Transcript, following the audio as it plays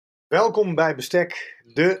Welkom bij Bestek,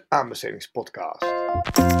 de aanbestedingspodcast.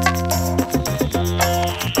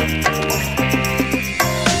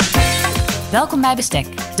 Welkom bij Bestek,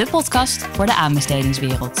 de podcast voor de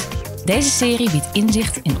aanbestedingswereld. Deze serie biedt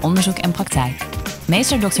inzicht in onderzoek en praktijk.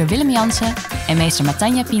 Meester Dr. Willem en meester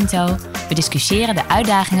Matanja bediscussiëren de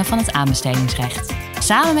uitdagingen van het aanbestedingsrecht.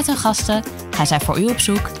 Samen met hun gasten gaan zij voor u op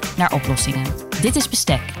zoek naar oplossingen. Dit is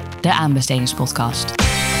Bestek, de aanbestedingspodcast.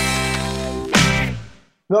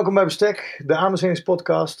 Welkom bij Bestek, de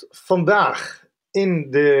aanbestedingspodcast. Vandaag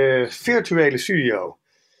in de virtuele studio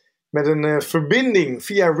met een verbinding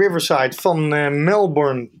via Riverside van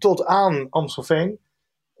Melbourne tot aan Amstelveen.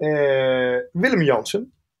 Willem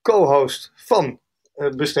Jansen, co-host van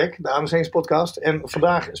Bestek, de aanbestedingspodcast. En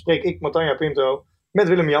vandaag spreek ik, Matanja Pinto, met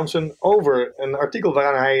Willem Jansen over een artikel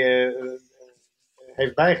waaraan hij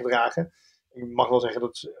heeft bijgedragen. Ik mag wel zeggen dat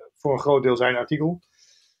het voor een groot deel zijn artikel.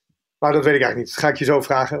 Maar dat weet ik eigenlijk niet. Dat ga ik je zo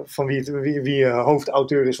vragen van wie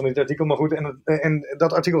hoofdauteur is van dit artikel. Maar goed, en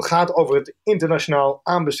dat artikel gaat over het Internationaal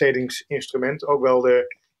Aanbestedingsinstrument. Ook wel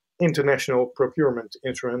de International Procurement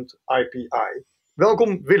Instrument, IPI.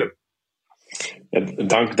 Welkom Willem. Ja,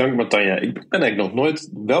 dank Matanja. Ik ben eigenlijk nog nooit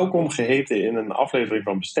welkom geheten in een aflevering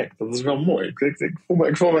van Bestek. Dat is wel mooi.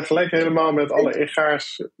 Ik voel me gelijk helemaal met alle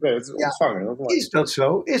egaars ontvangen. Dat is dat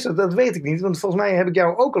zo? Dat weet ik niet. Want volgens mij heb ik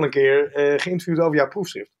jou ook al een keer geïnterviewd over jouw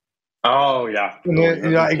proefschrift. Oh ja.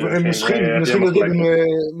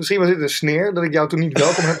 Misschien was dit een sneer dat ik jou toen niet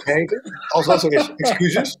welkom heb geheten. Als dat zo is,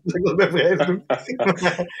 excuses. Dat ik dat ben vergeten toen.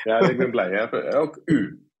 Ja, ik ben blij. Hè? Ook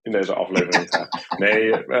u in deze aflevering.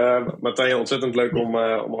 Nee, Matanja, ontzettend leuk om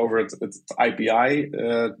over het IPI,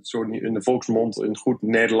 zo in de volksmond, in goed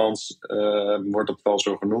Nederlands wordt dat wel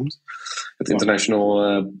zo genoemd. Het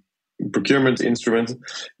Internationaal Procurement Instrument.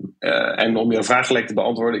 En om je vraag gelijk te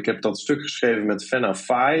beantwoorden, ik heb dat stuk geschreven met Fenna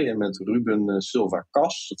Faaij en met Ruben Silva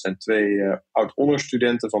Kas. Dat zijn twee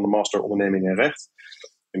oud-onderstudenten van de Master Ondernemingen en Recht.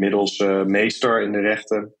 Inmiddels meester in de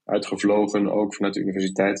rechten, uitgevlogen ook vanuit de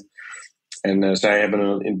universiteit. En zij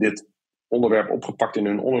hebben in dit onderwerp opgepakt in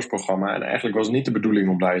hun onderzoeksprogramma. En eigenlijk was het niet de bedoeling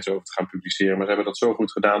om daar iets over te gaan publiceren. Maar ze hebben dat zo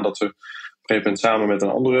goed gedaan dat ze op een gegeven moment samen met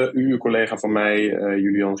een andere UU-collega van mij,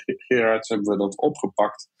 Julian Geraedts, hebben we dat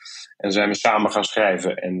opgepakt. En zijn we samen gaan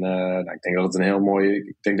schrijven. En ik denk dat het een heel mooi...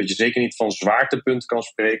 Ik denk dat je zeker niet van zwaartepunt kan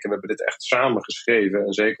spreken. We hebben dit echt samen geschreven.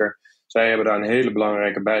 En zeker, zij hebben daar een hele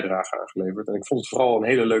belangrijke bijdrage aan geleverd. En ik vond het vooral een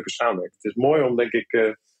hele leuke samenwerking. Het is mooi om, denk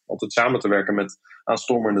ik, altijd samen te werken met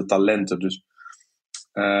aanstormende talenten. Dus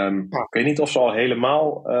ik weet niet of ze al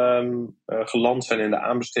helemaal geland zijn in de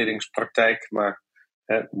aanbestedingspraktijk. Maar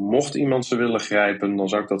mocht iemand ze willen grijpen, dan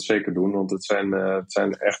zou ik dat zeker doen. Want het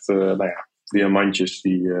zijn echt diamantjes,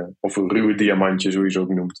 of ruwe diamantjes, hoe je ze ook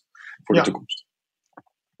noemt, voor de toekomst.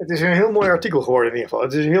 Het is een heel mooi artikel geworden in ieder geval.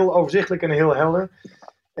 Het is heel overzichtelijk en heel helder.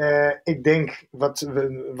 Ik denk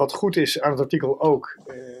wat goed is aan het artikel ook,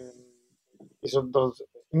 is dat het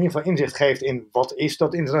in ieder geval inzicht geeft in wat is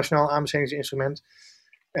dat Internationaal Aanbestedingsinstrument.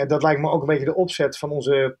 Dat lijkt me ook een beetje de opzet van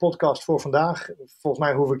onze podcast voor vandaag. Volgens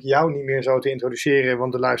mij hoef ik jou niet meer zo te introduceren,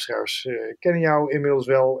 want de luisteraars kennen jou inmiddels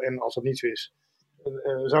wel. En als dat niet zo is,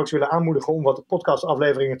 zou ik ze willen aanmoedigen om wat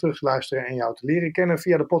podcastafleveringen terug te luisteren en jou te leren kennen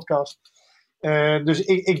via de podcast. Dus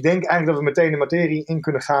ik denk eigenlijk dat we meteen de materie in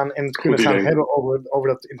kunnen gaan en het kunnen gaan hebben over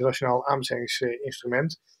dat Internationaal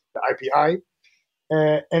Aanbestedingsinstrument, de IPI.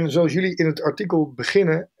 En zoals jullie in het artikel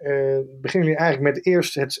beginnen jullie eigenlijk met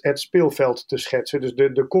eerst het speelveld te schetsen. Dus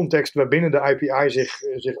de context waarbinnen de IPI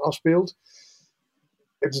zich afspeelt.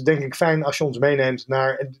 Het is denk ik fijn als je ons meeneemt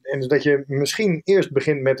en dus dat je misschien eerst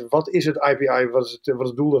begint met wat is het IPI, wat is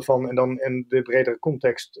het doel daarvan en de bredere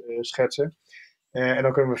context schetsen. En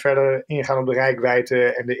dan kunnen we verder ingaan op de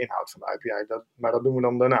reikwijdte en de inhoud van de IPI. Maar dat doen we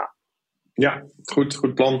dan daarna. Ja,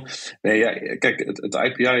 goed plan. Nee, kijk, het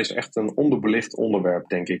IPI is echt een onderbelicht onderwerp,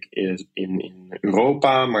 denk ik, in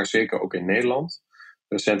Europa, maar zeker ook in Nederland.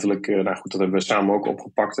 Recentelijk, dat hebben we samen ook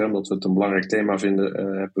opgepakt, omdat we het een belangrijk thema vinden,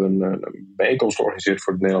 hebben we een bijeenkomst georganiseerd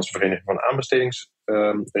voor de Nederlandse Vereniging van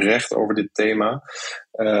Aanbestedingsrecht over dit thema.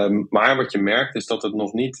 Maar wat je merkt is dat het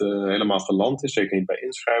nog niet helemaal geland is, zeker niet bij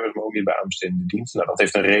inschrijvers, maar ook niet bij aanbestedende diensten. Nou, dat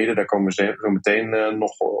heeft een reden, daar komen we zo meteen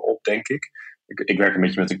nog op, denk ik. Ik werk een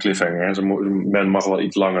beetje met een cliffhanger. Hè. Men mag wel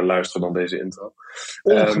iets langer luisteren dan deze intro.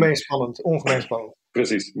 Ongemeen spannend.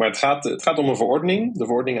 Precies. Maar het gaat om een verordening. De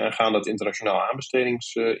verordening aangaande het Internationaal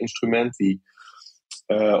Aanbestedingsinstrument, die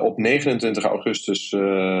op 29 augustus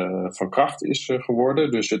van kracht is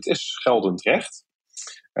geworden. Dus het is geldend recht.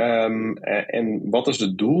 En wat is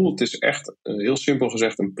het doel? Het is echt, heel simpel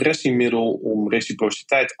gezegd, een pressiemiddel om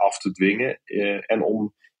reciprociteit af te dwingen en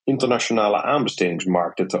om internationale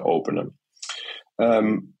aanbestedingsmarkten te openen.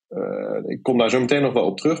 ik kom daar zo meteen nog wel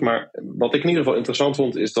op terug. Maar wat ik in ieder geval interessant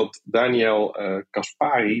vond, is dat Daniel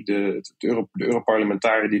Caspary, de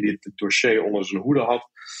Europarlementariër die dit dossier onder zijn hoede had,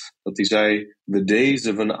 dat hij zei: "The days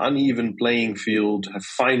of an uneven playing field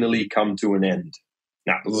have finally come to an end."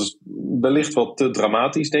 Nou, dat is wellicht wat te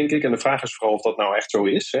dramatisch, denk ik. En de vraag is vooral of dat nou echt zo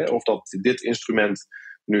is. Hè? Of dat dit instrument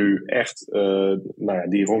nu echt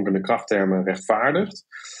die ronkende krachttermen rechtvaardigt.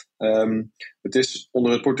 Het is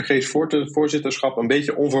onder het Portugees voorzitterschap een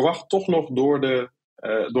beetje onverwacht toch nog door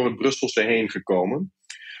het Brusselse heen gekomen.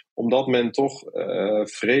 Omdat men toch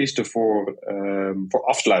vreesde voor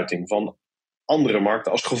afsluiting van andere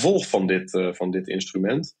markten als gevolg van dit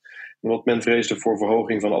instrument. Omdat men vreesde voor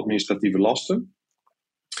verhoging van administratieve lasten.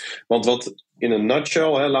 Want wat in een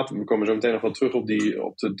nutshell, we komen zo meteen nog wel terug op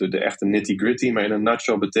de echte nitty-gritty, maar in een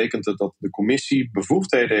nutshell betekent het dat de commissie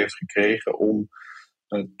bevoegdheden heeft gekregen om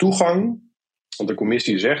toegang, want de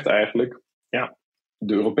commissie zegt eigenlijk, ja,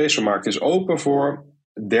 de Europese markt is open voor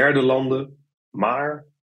derde landen, maar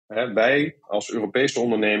wij als Europese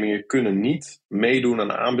ondernemingen kunnen niet meedoen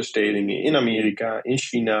aan aanbestedingen in Amerika, in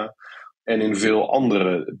China en in veel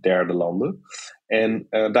andere derde landen. En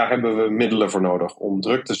daar hebben we middelen voor nodig om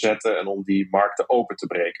druk te zetten en om die markten open te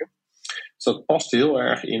breken. Dus dat past heel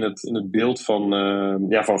erg in het beeld van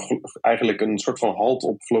eigenlijk een soort van halt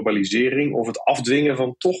op globalisering. Of het afdwingen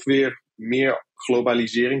van toch weer meer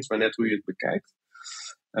globalisering. Het is maar net hoe je het bekijkt.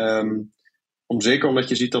 Zeker omdat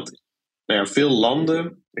je ziet dat veel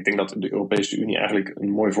landen, ik denk dat de Europese Unie eigenlijk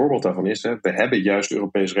een mooi voorbeeld daarvan is. Hè. We hebben juist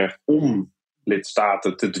Europees recht om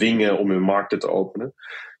lidstaten te dwingen om hun markten te openen.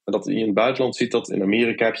 Maar dat je in het buitenland ziet dat in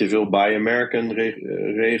Amerika heb je veel Buy American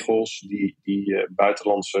regels die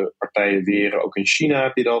buitenlandse partijen weren. Ook in China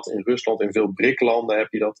heb je dat, in Rusland, in veel BRIC-landen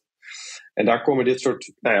heb je dat. En daar komen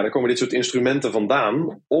dit soort instrumenten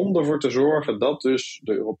vandaan om ervoor te zorgen dat dus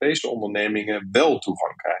de Europese ondernemingen wel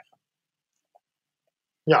toegang krijgen.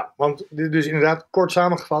 Ja, want dus inderdaad kort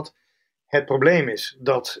samengevat, het probleem is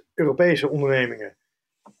dat Europese ondernemingen,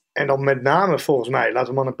 en dan met name volgens mij,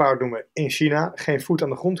 laten we maar een paar noemen, in China, geen voet aan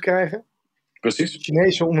de grond krijgen. Precies.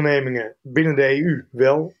 Chinese ondernemingen binnen de EU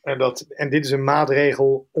wel. En dit is een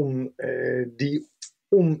maatregel om die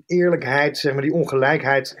oneerlijkheid, zeg maar, die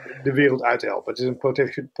ongelijkheid de wereld uit te helpen. Het is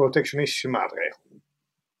een protectionistische maatregel.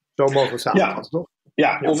 Zo mogen we het samenvatten, toch?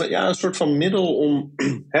 Ja, of een soort van middel om,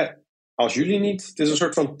 als jullie niet, het is een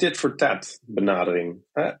soort van tit-for-tat benadering.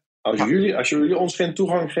 Als jullie ons geen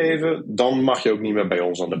toegang geven, dan mag je ook niet meer bij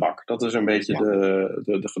ons aan de bak. Dat is een beetje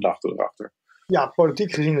de gedachte erachter. Ja,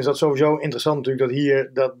 politiek gezien is dat sowieso interessant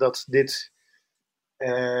natuurlijk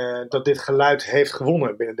dat dit geluid heeft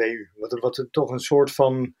gewonnen binnen de EU. Wat toch een soort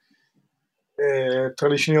van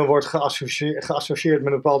traditioneel wordt geassocieerd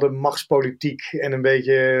met een bepaalde machtspolitiek en een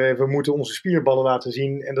beetje we moeten onze spierballen laten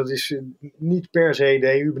zien. En dat is niet per se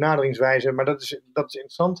de EU-benaderingswijze, maar dat is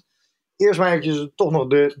interessant. Eerst maar eventjes toch nog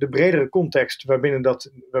de bredere context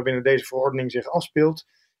waarbinnen deze verordening zich afspeelt.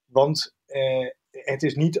 Want het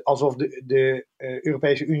is niet alsof de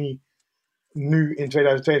Europese Unie nu in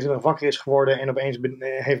 2022 wakker is geworden en opeens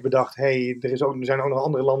heeft bedacht, er zijn ook nog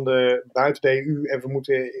andere landen buiten de EU en we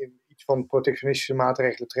moeten iets van protectionistische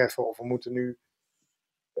maatregelen treffen of we moeten nu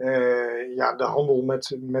de handel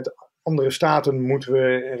met andere staten moeten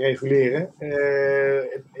we reguleren.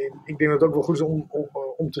 Ik denk dat het ook wel goed is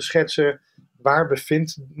om te schetsen waar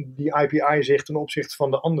bevindt die IPI zich ten opzichte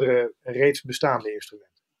van de andere reeds bestaande instrumenten.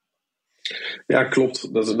 Ja,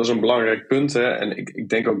 klopt. Dat is een belangrijk punt. Hè? En ik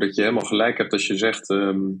denk ook dat je helemaal gelijk hebt als je zegt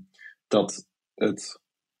dat het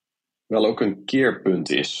wel ook een keerpunt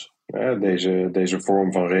is. Hè? Deze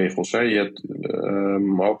vorm van regels. Hè?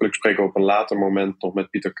 Hopelijk spreken we op een later moment nog met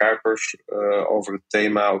Pieter Kuipers over het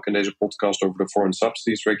thema. Ook in deze podcast over de Foreign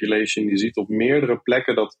Subsidies Regulation. Je ziet op meerdere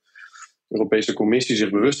plekken dat de Europese Commissie zich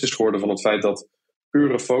bewust is geworden van het feit dat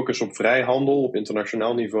pure focus op vrijhandel op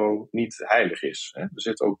internationaal niveau niet heilig is. Hè? Er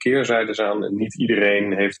zitten ook keerzijdes aan en niet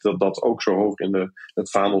iedereen heeft dat ook zo hoog in het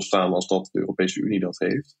vaandel staan als dat de Europese Unie dat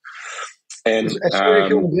heeft. En, sorry,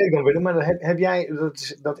 ik onderbreek dan Willem, maar heb jij, dat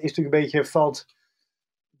is natuurlijk een beetje, valt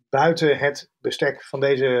buiten het bestek van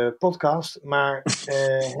deze podcast, maar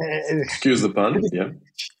excuse the pun, ja.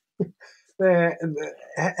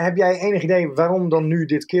 Heb jij enig idee waarom dan nu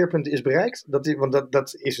dit keerpunt is bereikt? Want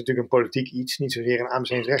dat is natuurlijk een politiek iets, niet zozeer een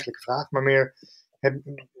aanbestedingsrechtelijke vraag, maar meer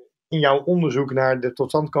in jouw onderzoek naar de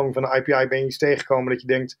totstandkoming van de IPI ben je iets tegengekomen dat je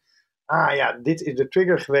denkt, dit is de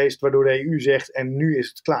trigger geweest waardoor de EU zegt en nu is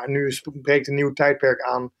het klaar, nu breekt een nieuw tijdperk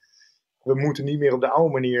aan. We moeten niet meer op de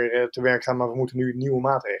oude manier te werk gaan, maar we moeten nu nieuwe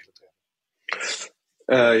maatregelen treffen.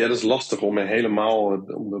 Dat is lastig om helemaal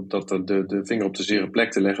de vinger op de zere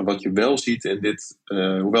plek te leggen. Wat je wel ziet in dit,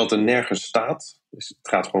 hoewel het er nergens staat, het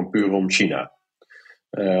gaat gewoon puur om China.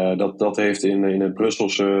 Dat heeft in het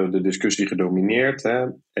Brusselse de discussie gedomineerd. Hè?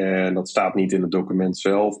 En dat staat niet in het document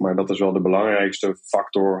zelf, maar dat is wel de belangrijkste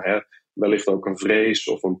factor. Hè? Wellicht ook een vrees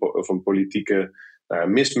of een politieke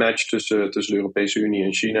mismatch tussen de Europese Unie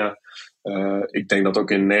en China. Ik denk dat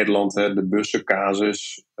ook in Nederland de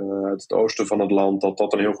bussencasus uit het oosten van het land,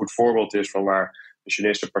 dat een heel goed voorbeeld is van waar de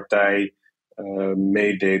Chinese partij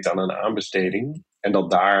meedeed aan een aanbesteding. En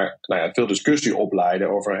dat daar veel discussie opleidde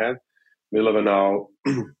over willen we nou,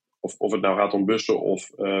 of het nou gaat om bussen of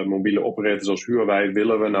mobiele operators als Huawei,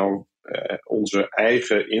 willen we nou onze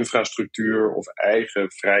eigen infrastructuur of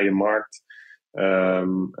eigen vrije markt,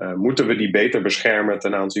 moeten we die beter beschermen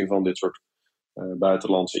ten aanzien van dit soort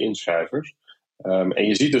buitenlandse inschrijvers. En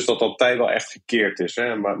je ziet dus dat tij wel echt gekeerd is. Hè?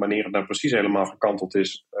 En wanneer het nou precies helemaal gekanteld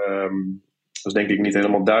is, dat is denk ik niet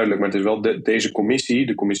helemaal duidelijk. Maar het is wel deze commissie,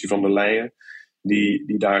 de commissie van der Leyen,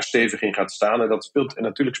 die daar stevig in gaat staan. En dat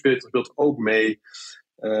speelt ook mee.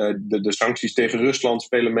 De sancties tegen Rusland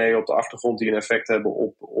spelen mee op de achtergrond die een effect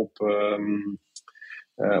hebben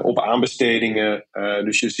op aanbestedingen.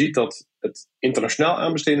 Dus je ziet dat het internationaal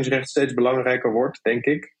aanbestedingsrecht steeds belangrijker wordt, denk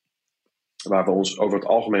ik. Waar we ons over het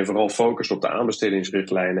algemeen vooral focussen op de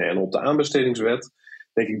aanbestedingsrichtlijnen en op de aanbestedingswet,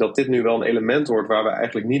 denk ik dat dit nu wel een element wordt waar we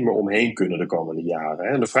eigenlijk niet meer omheen kunnen de komende jaren.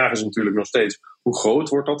 En de vraag is natuurlijk nog steeds, hoe groot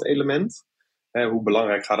wordt dat element? Hoe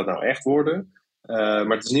belangrijk gaat het nou echt worden? Maar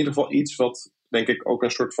het is in ieder geval iets wat, denk ik, ook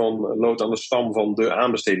een soort van lood aan de stam van de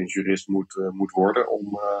aanbestedingsjurist moet worden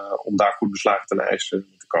om daar goed beslagen ten ijze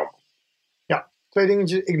te komen. Ja, 2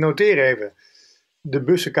 dingetjes. Ik noteer even. De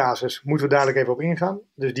bussencasus moeten we dadelijk even op ingaan.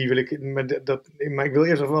 Dus die wil ik. Maar ik wil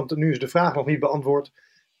eerst even, want nu is de vraag nog niet beantwoord.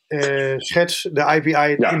 Schets de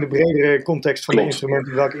IPI in de bredere context van de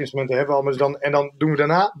instrumenten. Welke instrumenten hebben we al? En dan doen we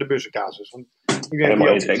daarna de bussencasus. Want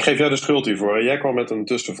ik geef jou de schuld hiervoor. Jij kwam met een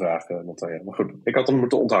tussenvraag, Matanja. Maar goed, ik had hem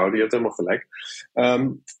moeten onthouden. Je hebt helemaal gelijk.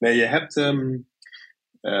 Je hebt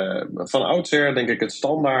van oudsher, denk ik, het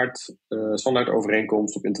standaard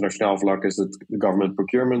overeenkomst op internationaal vlak is het Government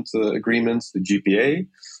Procurement Agreement, de GPA.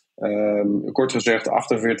 Kort gezegd,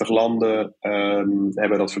 48 landen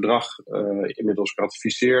hebben dat verdrag inmiddels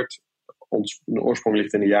geratificeerd. De oorsprong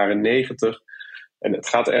ligt in de jaren 90. En het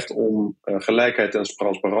gaat echt om gelijkheid en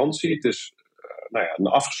transparantie. Het is een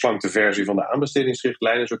afgeslankte versie van de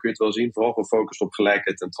aanbestedingsrichtlijnen, zo kun je het wel zien. Vooral gefocust op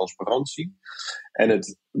gelijkheid en transparantie. En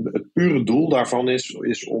het pure doel daarvan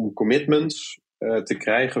is om commitments te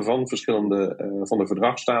krijgen van verschillende van de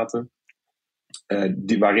verdragsstaten.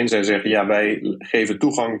 Waarin zij zeggen, wij geven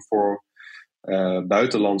toegang voor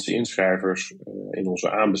buitenlandse inschrijvers in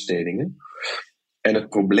onze aanbestedingen. En het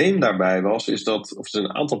probleem daarbij is dat, of er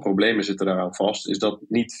een aantal problemen zitten daaraan vast, is dat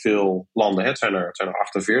niet veel landen, het zijn er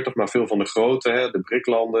 48, maar veel van de grote, de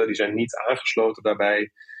BRIC-landen, die zijn niet aangesloten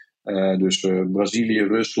daarbij. Dus Brazilië,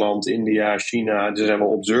 Rusland, India, China, die zijn wel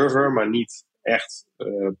observer, maar niet echt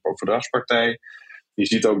verdragspartij. Je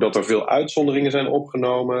ziet ook dat er veel uitzonderingen zijn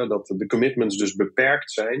opgenomen, dat de commitments dus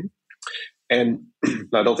beperkt zijn. En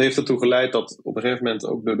dat heeft ertoe geleid dat op een gegeven moment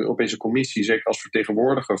ook de Europese Commissie, zeker als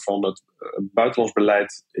vertegenwoordiger van het buitenlands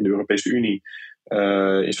beleid in de Europese Unie,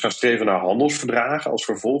 is gaan streven naar handelsverdragen als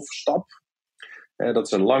vervolgstap. Dat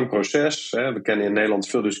is een lang proces. We kennen in Nederland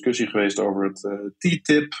veel discussie geweest over het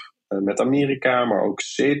TTIP met Amerika, maar ook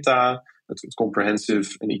CETA, het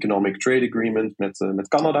Comprehensive and Economic Trade Agreement met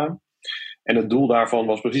Canada. En het doel daarvan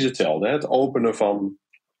was precies hetzelfde. Het openen van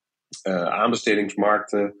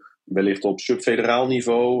aanbestedingsmarkten, wellicht op subfederaal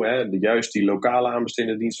niveau, juist die lokale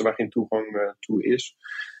aanbestedingsdiensten waar geen toegang toe is.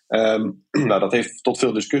 Dat heeft tot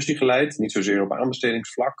veel discussie geleid. Niet zozeer op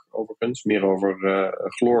aanbestedingsvlak overigens, meer over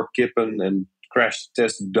chloorkippen en crash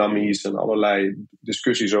test dummies en allerlei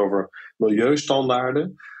discussies over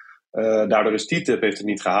milieustandaarden. Daardoor is TTIP heeft het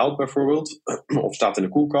niet gehaald bijvoorbeeld, of staat in de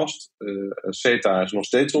koelkast. CETA is nog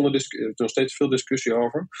steeds veel discussie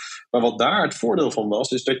over. Maar wat daar het voordeel van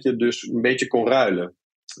was, is dat je dus een beetje kon ruilen.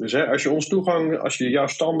 Dus als je jouw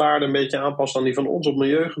standaarden een beetje aanpast aan die van ons op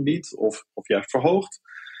milieugebied, of juist verhoogt,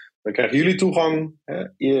 dan krijgen jullie toegang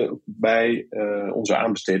bij onze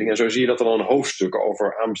aanbestedingen. En zo zie je dat er dan een hoofdstuk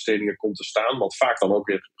over aanbestedingen komt te staan, wat vaak dan ook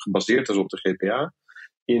weer gebaseerd is op de GPA.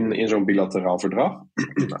 In zo'n bilateraal verdrag.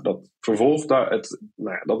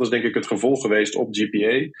 Dat is denk ik het gevolg geweest op GPA.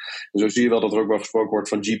 En zo zie je wel dat er ook wel gesproken wordt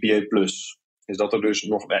van GPA+. Is dat er dus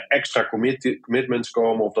nog extra commitments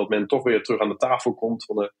komen, of dat men toch weer terug aan de tafel komt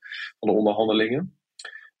van de onderhandelingen.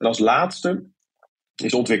 En als laatste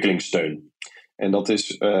is ontwikkelingssteun. En dat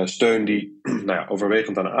is steun die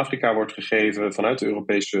overwegend aan Afrika wordt gegeven vanuit de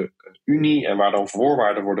Europese Unie. En waar dan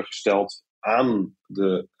voorwaarden worden gesteld aan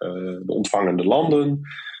de ontvangende landen.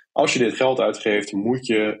 Als je dit geld uitgeeft, moet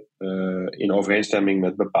je in overeenstemming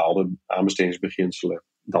met bepaalde aanbestedingsbeginselen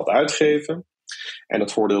dat uitgeven. En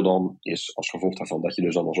het voordeel dan is als gevolg daarvan dat je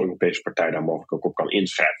dus dan als Europese partij daar mogelijk ook op kan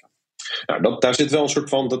inschrijven. Nou, daar zit wel een soort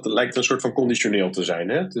van, dat lijkt een soort van conditioneel te zijn.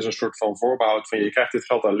 Hè? Het is een soort van voorbehoud van je krijgt dit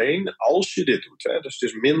geld alleen als je dit doet. Hè? Dus het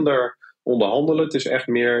is minder onderhandelen, het is echt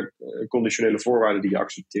meer conditionele voorwaarden die je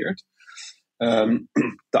accepteert.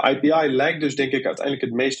 De IPI lijkt dus denk ik uiteindelijk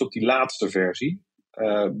het meest op die laatste versie.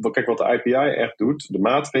 Kijk, wat de IPI echt doet, de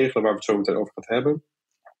maatregelen waar we het zo meteen over gaan hebben,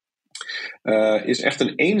 is echt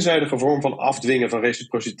een eenzijdige vorm van afdwingen van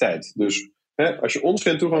reciprociteit. Dus als je ons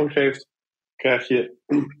geen toegang geeft, krijg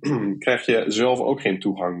je zelf ook geen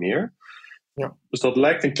toegang meer. Ja. Dus dat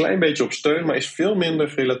lijkt een klein beetje op steun, maar is veel minder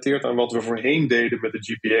gerelateerd aan wat we voorheen deden met de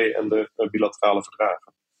GPA en de bilaterale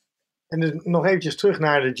verdragen. En dus nog eventjes terug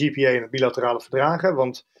naar de GPA en de bilaterale verdragen,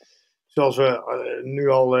 want zoals we nu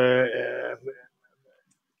al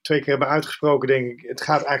 2 keer hebben uitgesproken, denk ik, het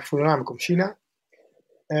gaat eigenlijk voornamelijk om China.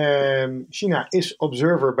 China is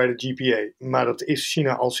observer bij de GPA, maar dat is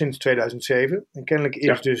China al sinds 2007. En kennelijk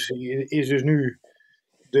is dus nu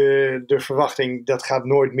de verwachting dat gaat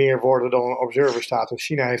nooit meer worden dan een observer status.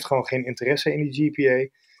 China heeft gewoon geen interesse in die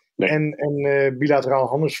GPA. Nee. En bilateraal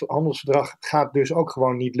handelsverdrag gaat dus ook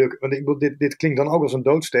gewoon niet lukken. Want ik bedoel, dit klinkt dan ook als een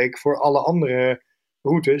doodsteek voor alle andere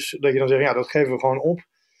routes. Dat je dan zegt, ja, dat geven we gewoon op.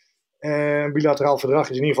 Een bilateraal verdrag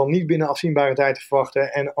is in ieder geval niet binnen afzienbare tijd te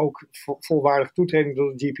verwachten. En ook volwaardige toetreding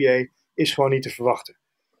tot de GPA is gewoon niet te verwachten.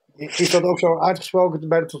 Is dat ook zo uitgesproken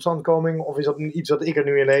bij de totstandkoming? Of is dat iets dat ik er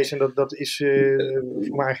nu in lees en dat is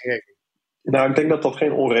voor mijn eigen rekening? Nou, ik denk dat dat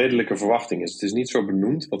geen onredelijke verwachting is. Het is niet zo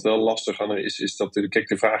benoemd. Wat wel lastig aan is dat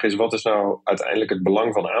de vraag is, wat is nou uiteindelijk het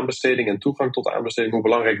belang van aanbesteding en toegang tot aanbesteding? Hoe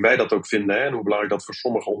belangrijk wij dat ook vinden, hè? En hoe belangrijk dat voor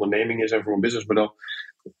sommige ondernemingen is en voor een businessmodel.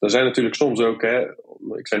 Er zijn natuurlijk soms ook,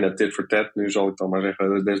 ik zei net tit for tat, nu zal ik dan maar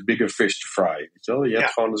zeggen, there's bigger fish to fry. Weet je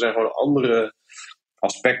wel? Er zijn gewoon andere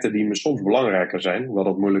aspecten die me soms belangrijker zijn, hoewel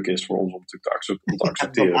dat moeilijk is voor ons om te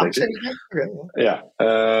accepteren, denk ik. Ja,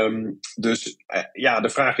 dus de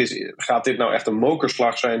vraag is, gaat dit nou echt een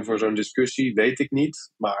mokerslag zijn voor zo'n discussie? Weet ik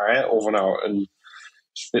niet. Maar of nou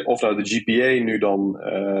de GPA nu dan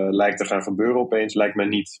lijkt te gaan gebeuren opeens, lijkt mij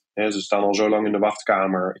niet. Ze staan al zo lang in de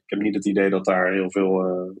wachtkamer. Ik heb niet het idee dat daar heel veel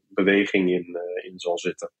beweging in zal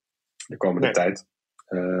zitten de komende tijd.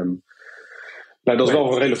 Dat is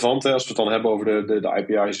wel relevant als we het dan hebben over de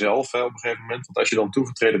IPI zelf op een gegeven moment. Want als je dan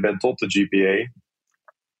toegetreden bent tot de GPA,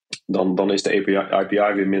 dan is de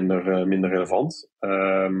IPI weer minder relevant.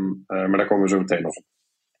 Maar daar komen we zo meteen nog op.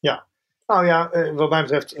 Ja. Nou ja, wat mij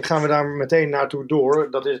betreft gaan we daar meteen naartoe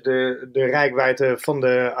door. Dat is de reikwijdte van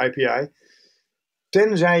de IPI.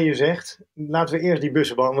 Tenzij je zegt, laten we eerst die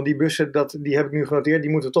bussen behandelen. Want die bussen, die heb ik nu genoteerd.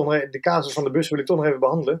 Die moeten de casus van de bussen wil ik toch nog even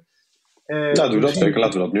behandelen. Doe dat zeker.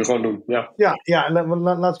 Laten we dat nu gewoon doen. Ja, laten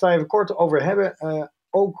we het daar even kort over hebben.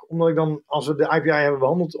 Ook omdat ik dan, als we de IPI hebben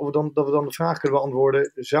behandeld, dat we dan de vraag kunnen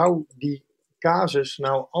beantwoorden. Zou die casus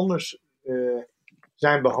nou anders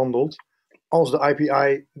zijn behandeld als de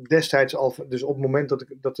IPI destijds al, dus op het moment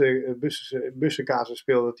dat de bussencasus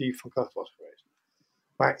speelde, dat die van kracht was geweest.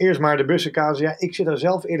 Maar eerst maar de bussencasus. Ja, ik zit daar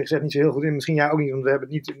zelf eerlijk gezegd niet zo heel goed in. Misschien jij ook niet, want we hebben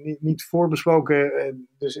het niet voorbesproken.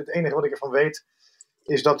 Dus het enige wat ik ervan weet,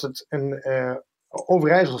 is dat het een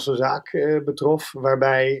Overijsselse zaak betrof,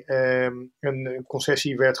 waarbij een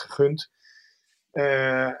concessie werd gegund.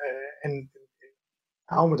 En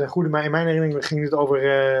hou me ten goede, maar in mijn herinnering ging het over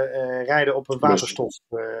rijden op een waterstof.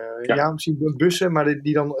 Misschien bussen, maar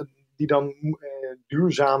die dan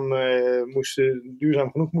duurzaam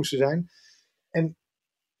genoeg moesten zijn. En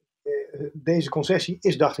deze concessie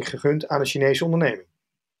is, dacht ik, gegund aan een Chinese onderneming.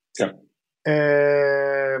 Ja.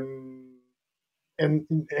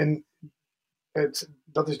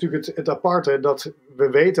 Dat is natuurlijk het aparte, dat we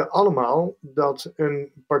weten allemaal dat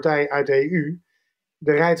een partij uit de EU,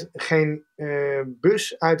 er rijdt geen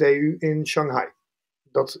bus uit de EU in Shanghai.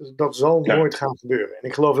 Dat zal nooit gaan gebeuren. En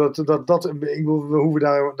ik geloof we hoeven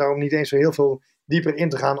daarom niet eens zo heel veel dieper in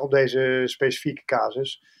te gaan op deze specifieke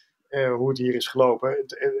casus, hoe het hier is gelopen.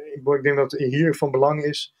 Ik denk dat hier van belang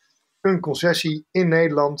is, een concessie in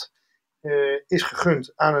Nederland is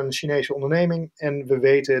gegund aan een Chinese onderneming en we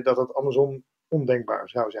weten dat het andersom ondenkbaar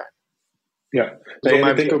zou zijn. Ja,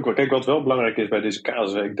 ik denk ook wel. Kijk, wat wel belangrijk is bij deze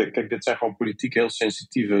casus, dit zijn gewoon politiek heel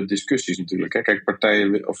sensitieve discussies natuurlijk. Hè. Kijk,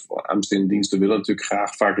 partijen of aanbestedingsdiensten willen natuurlijk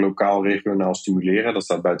graag vaak lokaal, regionaal stimuleren. Dat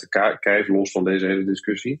staat buiten kijf, los van deze hele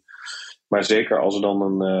discussie. Maar zeker als er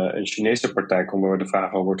dan een Chinese partij komt waar de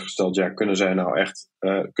vraag al wordt gesteld, ja, kunnen zij nou echt,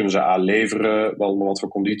 kunnen ze A leveren, wat voor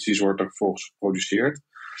condities wordt er vervolgens geproduceerd?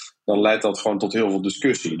 Dan leidt dat gewoon tot heel veel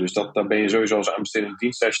discussie. Dus daar ben je sowieso als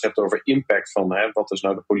aanbestedingsdienst, als je het hebt over impact van wat is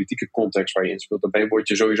nou de politieke context waar je in speelt, word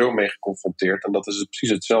je sowieso mee geconfronteerd. En dat is precies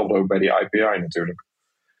hetzelfde ook bij die IPI natuurlijk.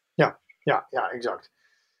 Ja, exact.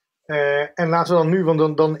 En laten we dan nu,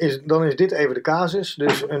 want dan is dit even de casus.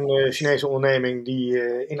 Dus een Chinese onderneming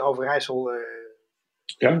die in Overijssel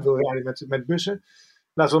wil rijden met bussen.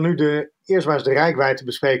 Laten we nu eerst maar eens de reikwijdte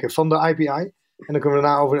bespreken van de IPI. En dan kunnen we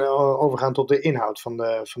daarna overgaan tot de inhoud van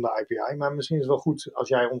de IPI. Maar misschien is het wel goed als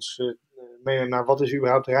jij ons meeneemt naar wat is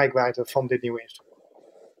überhaupt de reikwijdte van dit nieuwe instrument.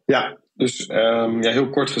 Ja, dus heel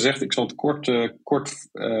kort gezegd, ik zal het kort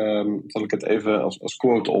zal ik het even als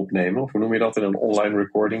quote opnemen. Of hoe noem je dat in een online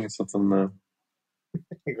recording? Is dat een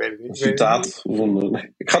ik weet het niet. Een citaat?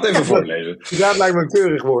 Ik ga het even voorlezen. Citaat lijkt me een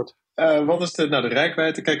keurig woord. Wat is de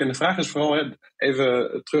reikwijdte? Kijk, en de vraag is vooral,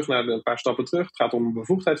 even terug naar een paar stappen terug. Het gaat om een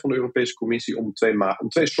bevoegdheid van de Europese Commissie om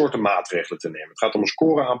twee soorten maatregelen te nemen. Het gaat om een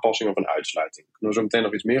scoreaanpassing of een uitsluiting. Daar kunnen we zo meteen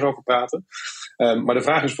nog iets meer over praten. Maar de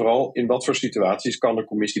vraag is vooral, in wat voor situaties kan de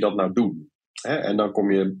Commissie dat nou doen? En dan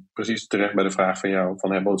kom je precies terecht bij de vraag van jou,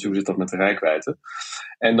 hoe zit dat met de reikwijdte?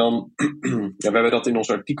 En dan, we hebben dat in ons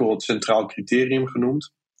artikel het centraal criterium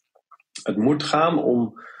genoemd. Het moet gaan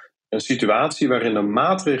om een situatie waarin er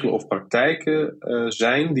maatregelen of praktijken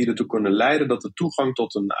zijn die ertoe kunnen leiden dat de toegang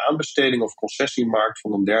tot een aanbesteding of concessiemarkt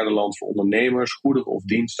van een derde land voor ondernemers, goederen of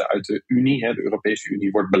diensten uit de Unie, de Europese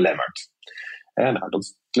Unie, wordt belemmerd. Nou,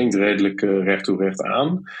 dat klinkt redelijk recht toe recht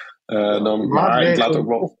aan. Maar het laat ook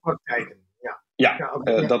wel. Of praktijken.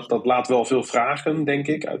 Dat laat wel veel vragen, denk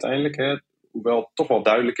ik, uiteindelijk. Hoewel het toch wel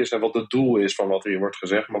duidelijk is wat het doel is van wat er hier wordt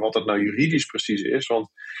gezegd. Maar wat het nou juridisch precies is. Want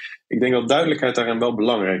ik denk dat duidelijkheid daarin wel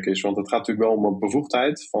belangrijk is. Want het gaat natuurlijk wel om een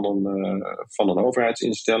bevoegdheid van een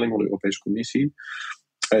overheidsinstelling, van de Europese Commissie.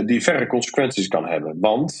 Die verre consequenties kan hebben.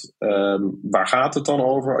 Want waar gaat het dan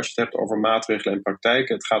over als je het hebt over maatregelen en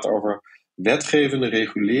praktijken? Het gaat over wetgevende,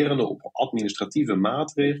 regulerende of administratieve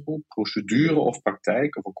maatregel, procedure of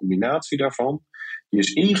praktijk of een combinatie daarvan, die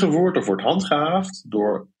is ingevoerd of wordt handgehaafd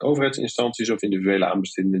door overheidsinstanties of individuele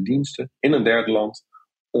aanbestedende diensten in een derde land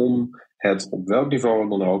om het op welk niveau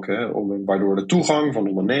dan ook, waardoor de toegang van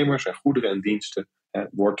ondernemers en goederen en diensten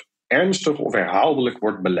wordt ernstig of herhaaldelijk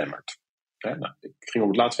wordt belemmerd. Ik ging op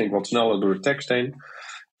het laatst wat sneller door de tekst heen.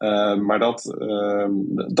 Maar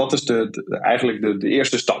dat is eigenlijk de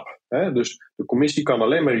eerste stap. Dus de commissie kan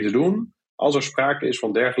alleen maar iets doen als er sprake is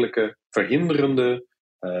van dergelijke verhinderende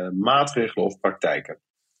maatregelen of praktijken.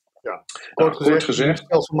 Ja, kort gezegd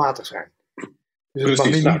stelselmatig zijn. Dus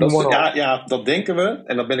precies, dat denken we.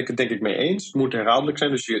 En daar ben ik het denk ik mee eens. Het moet herhaaldelijk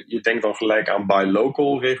zijn. Dus je denkt dan gelijk aan buy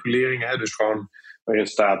local regulering. Dus gewoon waarin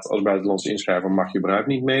staat als buitenlandse inschrijver mag je überhaupt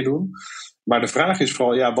niet meedoen. Maar de vraag is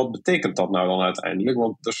vooral, wat betekent dat nou dan uiteindelijk?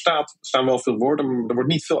 Want er staan wel veel woorden, maar er wordt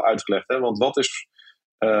niet veel uitgelegd. Want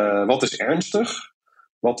wat is ernstig?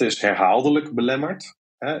 Wat is herhaaldelijk belemmerd?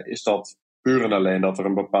 Is dat puur en alleen dat er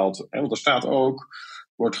een bepaald... want er staat ook,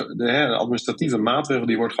 de administratieve maatregel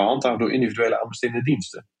die wordt gehandhaafd door individuele aanbestedende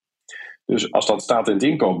diensten. Dus als dat staat in het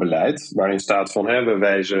inkoopbeleid, waarin staat van we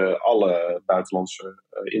wijzen alle buitenlandse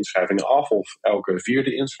inschrijvingen af of elke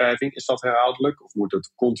 4e inschrijving, is dat herhaaldelijk? Of moet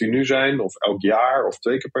het continu zijn? Of elk jaar? Of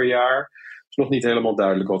 2 keer per jaar? Het is nog niet helemaal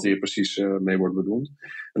duidelijk wat hier precies mee wordt bedoeld.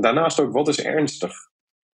 En daarnaast ook, wat is ernstig?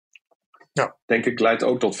 Ja. Denk ik leidt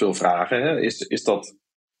ook tot veel vragen. Is dat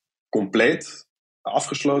compleet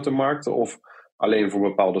afgesloten markten of alleen voor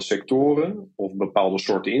bepaalde sectoren of bepaalde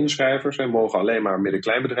soorten inschrijvers? Mogen alleen maar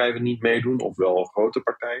midden-kleinbedrijven niet meedoen of wel grote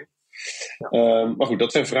partijen? Ja. Maar goed,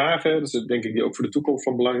 dat zijn vragen. Dus denk ik die ook voor de toekomst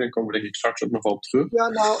van belang zijn. Komen we denk ik straks ook nog wel op terug. Ja,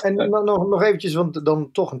 nou, en nog eventjes, want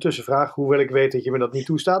dan toch een tussenvraag. Hoewel ik weet dat je me dat niet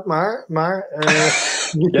toestaat. Maar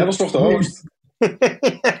jij was toch de host?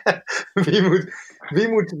 Wie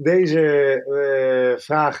moet deze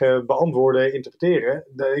vragen beantwoorden, interpreteren?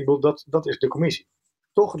 Dat is de commissie.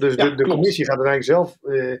 Toch? Dus de commissie gaat uiteindelijk zelf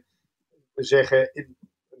zeggen,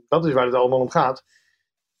 dat is waar het allemaal om gaat.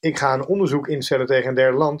 Ik ga een onderzoek instellen tegen een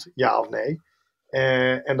derde land, ja of nee.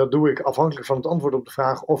 En dat doe ik afhankelijk van het antwoord op de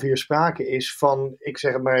vraag of hier sprake is van, ik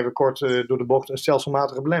zeg het maar even kort door de bocht, een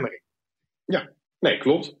stelselmatige belemmering. Ja, nee,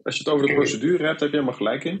 klopt. Als je het over de procedure hebt, heb je helemaal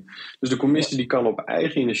gelijk in. Dus de commissie die kan op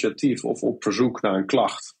eigen initiatief of op verzoek naar een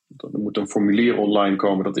klacht, er moet een formulier online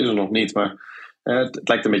komen, dat is er nog niet, maar het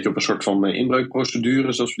lijkt een beetje op een soort van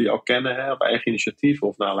inbreukprocedure, zoals we die al kennen, op eigen initiatief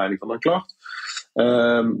of naar aanleiding van een klacht.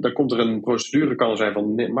 Dan komt er een procedure, kan er zijn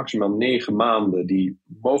van maximaal 9 maanden, die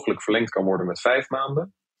mogelijk verlengd kan worden met 5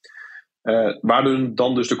 maanden. Waar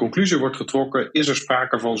dan dus de conclusie wordt getrokken, is er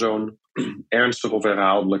sprake van zo'n ernstige of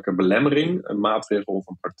herhaaldelijke belemmering, een maatregel of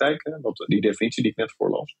een praktijk, die definitie die ik net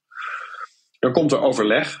voorlas. Dan komt er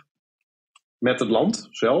overleg met het land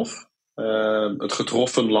zelf, het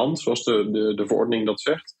getroffen land, zoals de verordening dat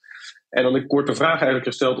zegt. En dan wordt de vraag eigenlijk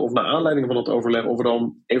gesteld of naar aanleiding van het overleg of er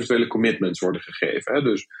dan eventuele commitments worden gegeven. Hè?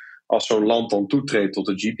 Dus als zo'n land dan toetreedt tot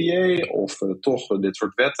de GPA of toch dit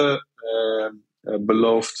soort wetten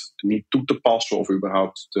belooft niet toe te passen of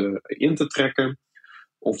überhaupt in te trekken.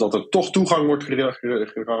 Of dat er toch toegang wordt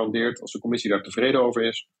gegarandeerd als de commissie daar tevreden over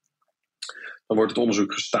is. Dan wordt het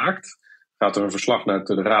onderzoek gestaakt. Gaat er een verslag naar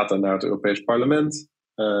de Raad en naar het Europese Parlement.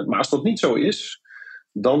 Maar als dat niet zo is,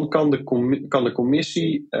 dan kan de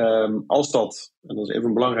commissie, als dat, en dat is even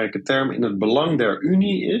een belangrijke term, in het belang der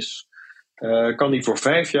Unie is, kan die voor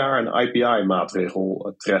 5 jaar een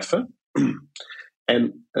IPI-maatregel treffen.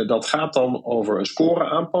 En dat gaat dan over een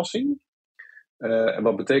scoreaanpassing. En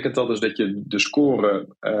wat betekent dat? Is dat je de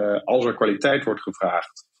score, als er kwaliteit wordt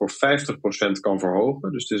gevraagd, voor 50% kan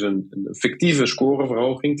verhogen. Dus het is een fictieve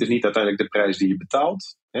scoreverhoging. Het is niet uiteindelijk de prijs die je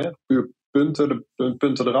betaalt. Hè? Puur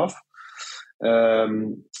punten eraf.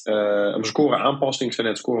 Een scoreaanpassing zijn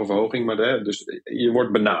net scoreverhoging. Maar dus je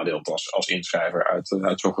wordt benadeeld als inschrijver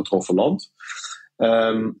uit zo'n getroffen land.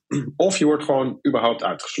 Of je wordt gewoon überhaupt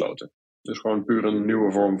uitgesloten. Dus gewoon puur een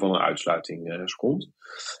nieuwe vorm van een uitsluiting komt.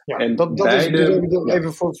 Ja, en dat is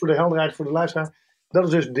even voor de helderheid voor de luisteraar. Dat is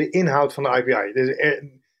dus de inhoud van de IPI. Dus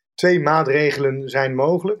 2 maatregelen zijn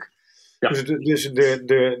mogelijk. Ja. Dus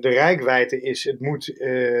de reikwijdte is, het moet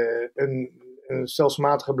een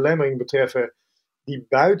stelselmatige belemmering betreffen die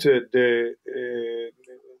buiten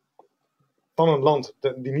van een land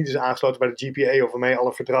die niet is aangesloten bij de GPA of waarmee al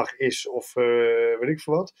een verdrag is of weet ik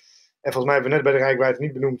veel wat. En volgens mij hebben we net bij de reikwijdte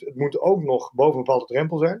niet benoemd, het moet ook nog boven een bepaalde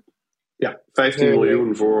drempel zijn. Ja, 15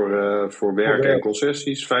 miljoen voor werken en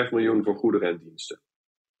concessies, 5 miljoen voor goederen en diensten.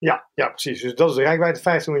 Ja, precies. Dus dat is de reikwijdte,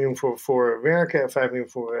 15 miljoen voor werken en 5 miljoen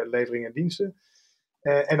voor leveringen en diensten.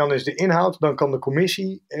 En dan is de inhoud, dan kan de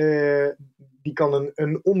commissie, die kan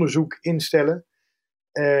een onderzoek instellen.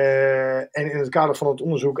 En in het kader van het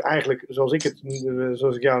onderzoek eigenlijk, zoals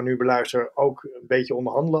ik jou nu beluister, ook een beetje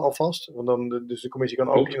onderhandelen alvast. Want dus de commissie kan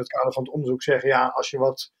ook in het kader van het onderzoek zeggen, ja,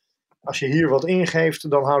 als je hier wat ingeeft,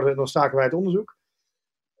 dan staken wij het onderzoek.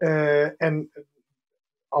 En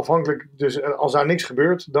afhankelijk, dus als daar niks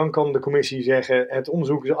gebeurt, dan kan de commissie zeggen, het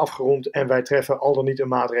onderzoek is afgerond en wij treffen al dan niet een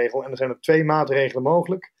maatregel. En er zijn er 2 maatregelen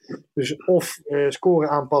mogelijk. Dus of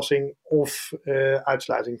scoreaanpassing of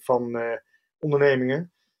uitsluiting van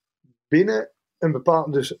ondernemingen binnen een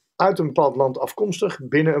bepaald, dus uit een bepaald land afkomstig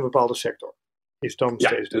binnen een bepaalde sector. Is dan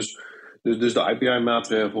steeds dus de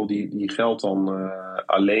IPI-maatregel die geldt dan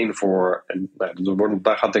alleen voor, en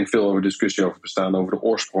daar gaat denk ik veel over discussie over bestaan, over de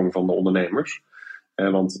oorsprong van de ondernemers.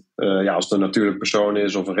 Want als het een natuurlijk persoon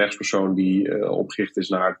is of een rechtspersoon die opgericht is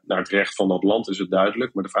naar het recht van dat land, is het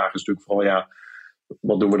duidelijk. Maar de vraag is natuurlijk vooral,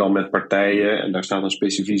 wat doen we dan met partijen? En daar staat een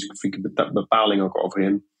specifieke bepaling ook over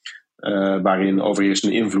in. Waarin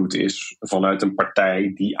overheersende invloed is vanuit een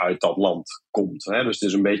partij die uit dat land komt. Hè? Dus het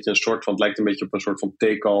is een beetje het lijkt een beetje op een soort van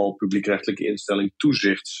TECAL, publiekrechtelijke instelling,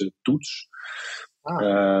 toezichtstoets.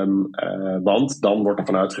 Want dan wordt er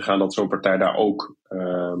vanuit gegaan dat zo'n partij daar ook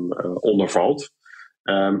onder valt.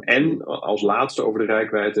 En als laatste over de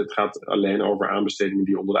reikwijdte, het gaat alleen over aanbestedingen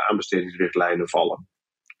die onder de aanbestedingsrichtlijnen vallen.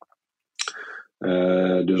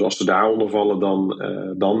 Dus als ze daaronder vallen,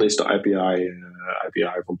 dan is de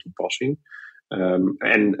IPI van toepassing.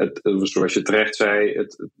 En zoals je terecht zei,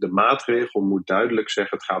 de maatregel moet duidelijk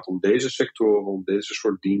zeggen, het gaat om deze sectoren, om deze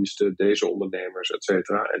soort diensten, deze ondernemers, et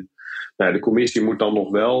cetera. En de commissie moet dan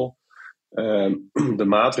nog wel de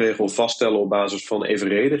maatregel vaststellen op basis van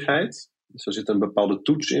evenredigheid. Dus er zit een bepaalde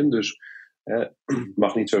toets in. Dus het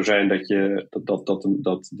mag niet zo zijn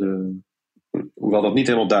hoewel dat niet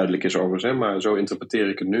helemaal duidelijk is overigens, maar zo interpreteer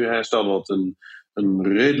ik het nu. Stel dat het een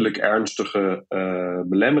redelijk ernstige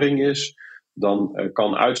belemmering is, dan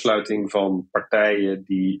kan uitsluiting van partijen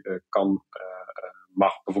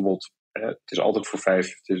mag bijvoorbeeld, het is altijd voor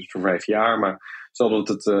 5 jaar, maar stel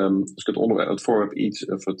dat als ik het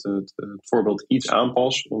voorbeeld iets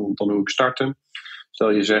aanpas, dan hoe ik starten. Stel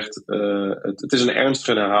je zegt, het is een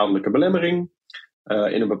ernstige en herhaaldelijke belemmering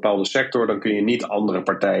in een bepaalde sector, dan kun je niet andere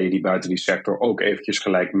partijen die buiten die sector ook eventjes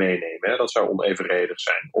gelijk meenemen. Hè? Dat zou onevenredig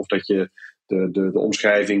zijn. Of dat je de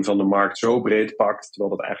omschrijving van de markt zo breed pakt,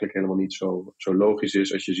 terwijl dat eigenlijk helemaal niet zo logisch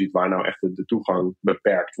is als je ziet waar nou echt de toegang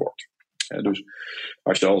beperkt wordt. Dus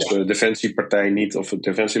als je als defensiepartij niet, of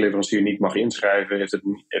defensieleverancier niet mag inschrijven,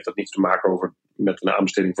 heeft dat niets te maken met een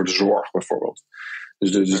aanbesteding voor de zorg bijvoorbeeld.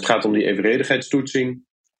 Dus het gaat om die evenredigheidstoetsing.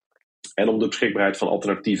 En om de beschikbaarheid van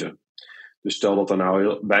alternatieven. Dus stel dat er nou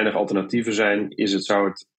heel weinig alternatieven zijn,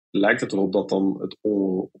 lijkt het erop dat dan het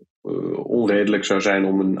onredelijk zou zijn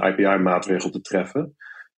om een IPI-maatregel te treffen.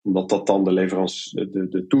 Omdat dat dan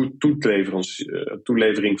de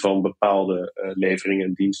toelevering van bepaalde leveringen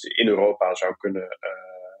en diensten in Europa zou kunnen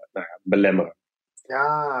belemmeren.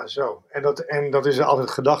 Ja, zo. En dat is altijd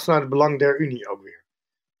gedacht vanuit het belang der Unie ook weer.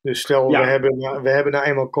 Dus stel, we hebben nou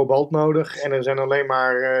eenmaal kobalt nodig en er zijn alleen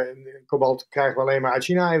maar kobalt krijgen we alleen maar uit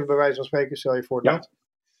China, even bij wijze van spreken, stel je voor dat.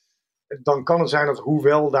 Dan kan het zijn dat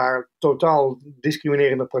hoewel daar totaal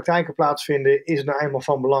discriminerende praktijken plaatsvinden, is het nou eenmaal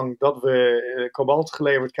van belang dat we kobalt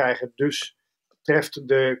geleverd krijgen. Dus treft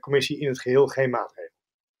de commissie in het geheel geen maatregelen.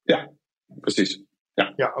 Ja, precies.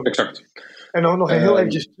 Ja, okay. Exact. En dan nog heel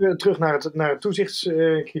eventjes terug naar het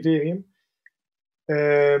toezichtscriterium.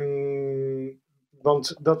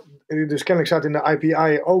 Want dus kennelijk staat in de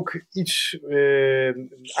IPI ook iets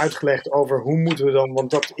uitgelegd over hoe moeten we dan,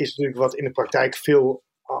 want dat is natuurlijk wat in de praktijk veel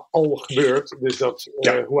al gebeurt. Dus dat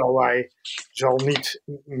Huawei zal niet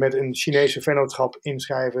met een Chinese vennootschap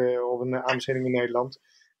inschrijven of een aanbesteding in Nederland.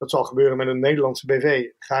 Dat zal gebeuren met een Nederlandse BV,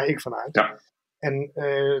 ga ik vanuit. Ja. En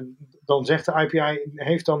dan zegt de IPI,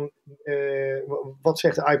 wat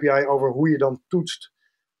zegt de IPI over hoe je dan toetst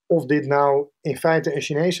of dit nou in feite een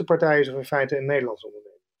Chinese partij is of in feite een Nederlands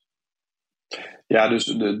onderneming? Ja, dus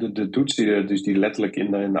de toets die letterlijk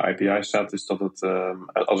in de IPI staat, is dat het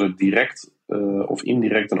als het direct of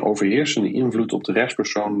indirect een overheersende invloed op de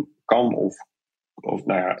rechtspersoon kan of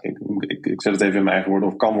nou ja, ik zet het even in mijn eigen woorden,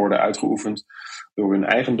 of kan worden uitgeoefend door een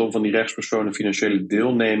eigendom van die rechtspersoon, een financiële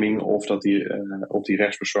deelneming, of dat op die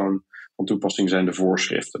rechtspersoon van toepassing zijn de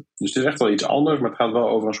voorschriften. Dus het is echt wel iets anders, maar het gaat wel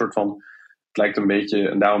over een soort van, het lijkt een beetje,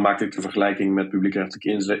 en daarom maakte ik de vergelijking met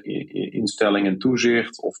publiekrechtelijke instelling en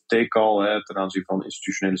toezicht, of TECAL, ten aanzien van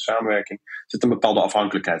institutionele samenwerking, er zit een bepaalde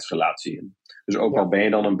afhankelijkheidsrelatie in. Dus ook al ben je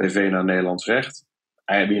dan een BV naar Nederlands recht,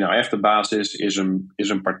 wie nou echt de baas is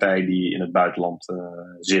een partij die in het buitenland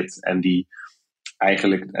zit. En die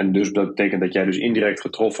eigenlijk, en dus dat betekent dat jij dus indirect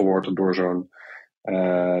getroffen wordt door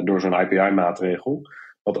zo'n IPI-maatregel.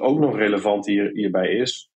 Wat ook nog relevant hierbij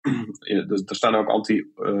is, er staan ook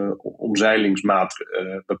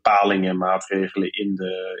anti-omzeilingsbepalingen en maatregelen in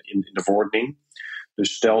de verordening.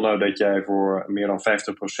 Dus stel nou dat jij voor meer dan 50%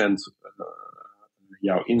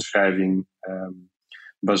 jouw inschrijving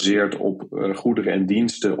baseert op goederen en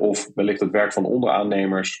diensten of wellicht het werk van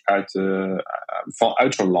onderaannemers uit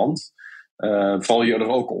zo'n land, val je er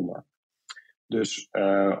ook onder. Dus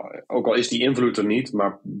ook al is die invloed er niet,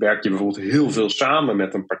 maar werk je bijvoorbeeld heel veel samen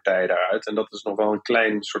met een partij daaruit. En dat is nog wel een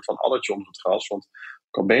klein soort van addertje onder het gras. Want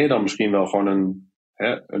ook al ben je dan misschien wel gewoon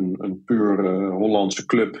een puur Hollandse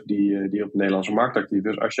club die op de Nederlandse markt actief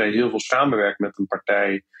is. Als jij heel veel samenwerkt met een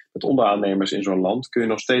partij, met onderaannemers in zo'n land, kun je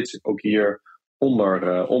nog steeds ook hier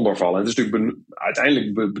ondervallen. En het is natuurlijk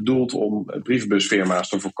uiteindelijk bedoeld om brievenbusfirma's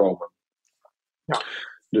te voorkomen. Ja.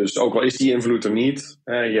 Dus ook al is die invloed er niet,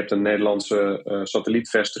 je hebt een Nederlandse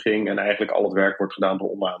satellietvestiging en eigenlijk al het werk wordt gedaan door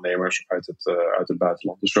onderaannemers uit het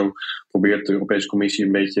buitenland. Dus zo probeert de Europese Commissie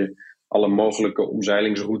een beetje alle mogelijke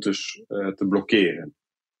omzeilingsroutes te blokkeren.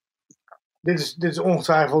 Dit is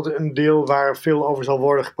ongetwijfeld een deel waar veel over zal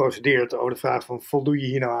worden geprocedeerd. Over de vraag van voldoe je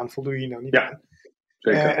hier nou aan, voldoe je hier nou niet aan.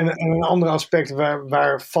 Zeker. En een ander aspect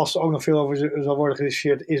waar vast ook nog veel over zal worden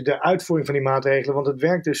gediscussieerd is de uitvoering van die maatregelen. Want het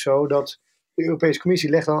werkt dus zo dat de Europese Commissie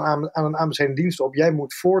legt dan aan een aanbestedingsdienst op. Jij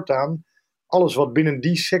moet voortaan alles wat binnen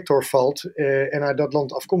die sector valt en uit dat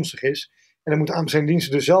land afkomstig is. En dan moeten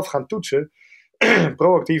aanbestedingsdiensten dus zelf gaan toetsen.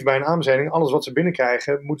 Proactief bij een aanbesteding. Alles wat ze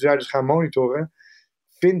binnenkrijgen moeten zij dus gaan monitoren.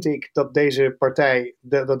 Vind ik dat deze partij,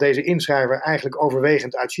 dat deze inschrijver eigenlijk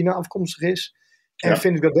overwegend uit China afkomstig is. En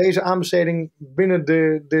vind ik dat deze aanbesteding binnen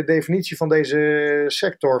de definitie van deze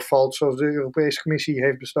sector valt. Zoals de Europese Commissie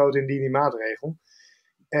heeft besloten in die maatregel.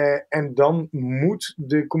 En dan moet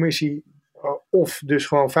de commissie of dus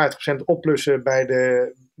gewoon 50% oplussen bij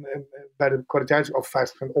de kwaliteit, of 50%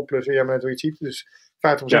 oplussen, ja maar net hoe je het ziet. Dus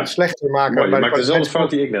 50% slechter maken. Mooi, je maakt dezelfde fout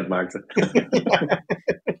die ik net maakte.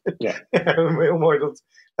 Ja, heel mooi.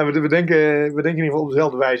 We denken in ieder geval op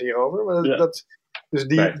dezelfde wijze hierover. Maar dus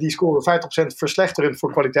die scoren 50% verslechterend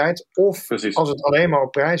voor kwaliteit. Of precies, als het alleen maar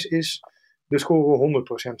op prijs is, de scoren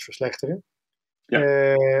 100% verslechteren.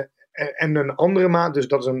 Ja. En een andere dus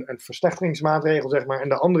dat is een verslechteringsmaatregel, zeg maar. En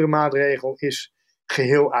de andere maatregel is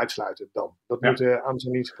geheel uitsluitend dan. Dat moet de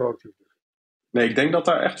aanbestedingsdienst proactief doen. Nee, ik denk dat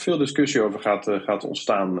daar echt veel discussie over gaat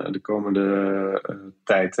ontstaan de komende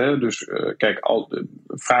tijd. Hè? Dus kijk,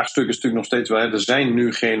 het vraagstuk is natuurlijk nog steeds wel, er zijn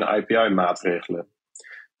nu geen IPI-maatregelen.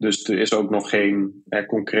 Dus er is ook nog geen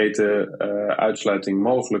concrete uitsluiting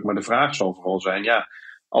mogelijk. Maar de vraag zal vooral zijn,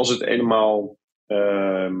 als het eenmaal...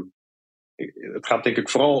 het gaat denk ik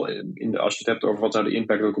vooral, als je het hebt over wat nou de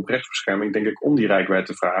impact ook op rechtsbescherming, denk ik om die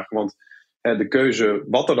reikwijdte te vragen. Want de keuze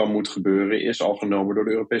wat er dan moet gebeuren is al genomen door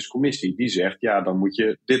de Europese Commissie. Die zegt, ja, dan moet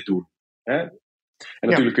je dit doen. Hè? En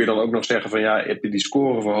natuurlijk kun je dan ook nog zeggen van, ja, heb je die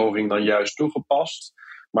scoreverhoging dan juist toegepast?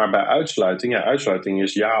 Maar bij uitsluiting, uitsluiting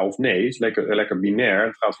is ja of nee, is lekker binair.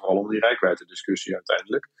 Het gaat vooral om die reikwijdte discussie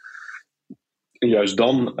uiteindelijk. En juist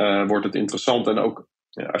dan wordt het interessant. En ook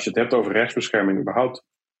als je het hebt over rechtsbescherming überhaupt,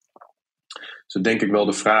 dus denk ik wel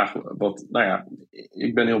de vraag,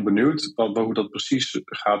 ik ben heel benieuwd hoe dat precies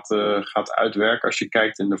gaat uitwerken. Als je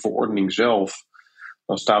kijkt in de verordening zelf,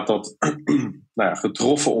 dan staat dat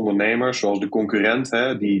getroffen ondernemers, zoals de concurrent,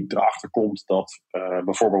 die erachter komt dat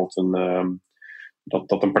bijvoorbeeld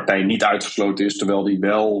dat een partij niet uitgesloten is, terwijl die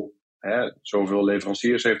wel zoveel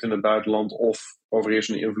leveranciers heeft in het buitenland, of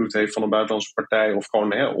overheersende invloed heeft van een buitenlandse partij, of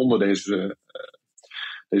gewoon onder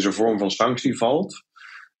deze vorm van sanctie valt.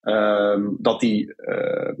 Dat die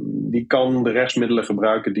kan de rechtsmiddelen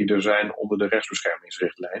gebruiken die er zijn onder de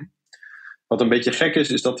rechtsbeschermingsrichtlijn. Wat een beetje gek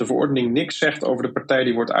is dat de verordening niks zegt over de partij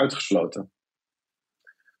die wordt uitgesloten.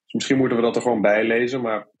 Dus misschien moeten we dat er gewoon bij lezen,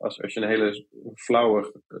 maar als je een hele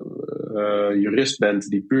flauwe jurist bent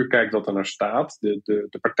die puur kijkt wat er naar staat,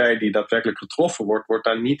 de partij die daadwerkelijk getroffen wordt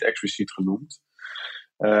daar niet expliciet genoemd.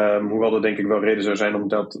 Hoewel er denk ik wel reden zou zijn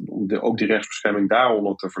om ook die rechtsbescherming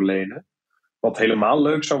daaronder te verlenen. Wat helemaal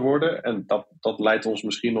leuk zou worden, en dat leidt ons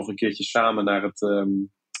misschien nog een keertje samen naar het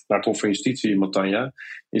Hof van Justitie in Matanja,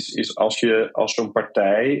 is als zo'n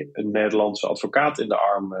partij een Nederlandse advocaat in de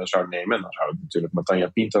arm zou nemen, en dan zou ik natuurlijk Matanja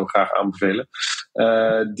Pinto graag aanbevelen,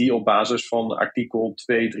 die op basis van artikel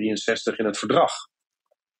 263 in het verdrag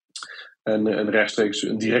een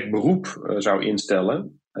direct beroep zou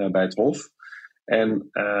instellen bij het Hof. En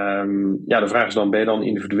de vraag is dan, ben je dan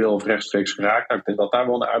individueel of rechtstreeks geraakt? Nou, ik denk dat daar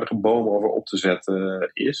wel een aardige boom over op te zetten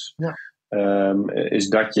is. Ja. Is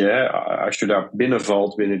dat je, als je daar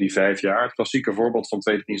binnenvalt binnen die 5 jaar... Het klassieke voorbeeld van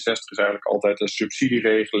 263 is eigenlijk altijd een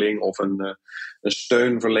subsidieregeling of een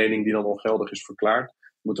steunverlening die dan ongeldig is verklaard.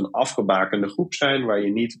 Het moet een afgebakende groep zijn waar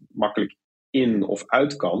je niet makkelijk in of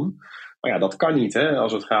uit kan. Maar ja, dat kan niet,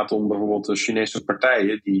 als het gaat om bijvoorbeeld de Chinese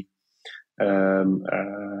partijen die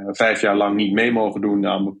 5 jaar lang niet mee mogen doen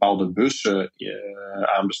aan bepaalde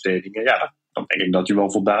busaanbestedingen. Dan denk ik dat je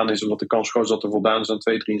wel voldaan is en dat de kans groot is dat er voldaan is aan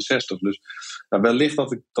 263. Dus wellicht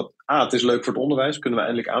het is leuk voor het onderwijs, kunnen we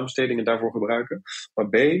eindelijk aanbestedingen daarvoor gebruiken. Maar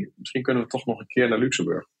B, misschien kunnen we toch nog een keer naar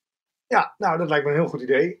Luxemburg. Ja, nou dat lijkt me een heel goed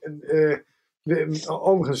idee.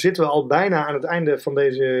 Overigens zitten we al bijna aan het einde van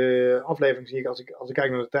deze aflevering, zie ik als ik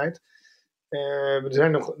kijk naar de tijd. Er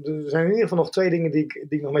zijn in ieder geval nog 2 dingen die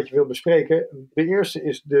ik nog met je wil bespreken. De eerste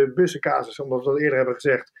is de bussencasus, omdat we dat eerder hebben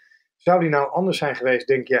gezegd. Zou die nou anders zijn geweest,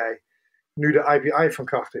 denk jij, nu de IPI van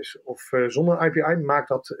kracht is? Of zonder IPI,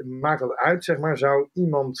 maakt dat uit, zeg maar? Zou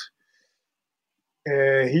iemand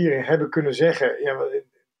hier hebben kunnen zeggen...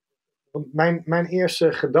 want mijn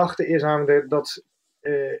eerste gedachte is namelijk dat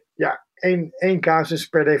één casus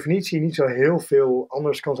per definitie niet zo heel veel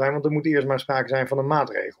anders kan zijn, want er moet eerst maar sprake zijn van een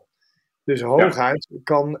maatregel. Dus hooguit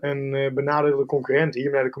kan een benadeelde concurrent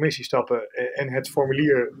hier naar de commissie stappen en het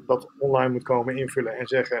formulier dat online moet komen invullen en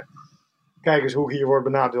zeggen, kijk eens hoe hier wordt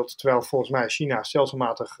benadeeld, terwijl volgens mij China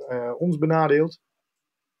stelselmatig ons benadeelt.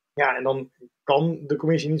 Ja, en dan kan de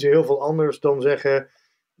commissie niet zo heel veel anders dan zeggen,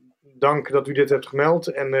 dank dat u dit hebt gemeld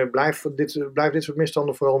en blijf dit soort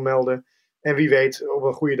misstanden vooral melden. En wie weet, op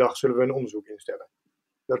een goede dag zullen we een onderzoek instellen.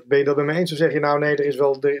 Ben je dat met me eens of zeg je nou nee,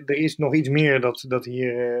 er is nog iets meer dat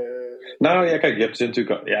hier... Nou ja, kijk, je hebt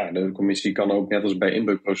natuurlijk... Ja, de commissie kan ook, net als bij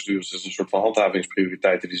inbreukprocedures, dus een soort van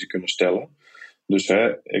handhavingsprioriteiten die ze kunnen stellen. Dus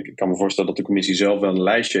ik kan me voorstellen dat de commissie zelf wel een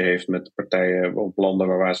lijstje heeft met partijen op landen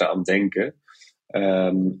waar ze aan denken.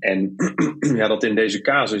 En dat in deze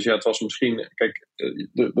casus, het was misschien... Kijk,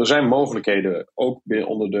 er zijn mogelijkheden, ook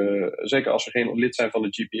onder zeker als ze geen lid zijn van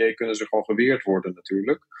de GPA, kunnen ze gewoon geweerd worden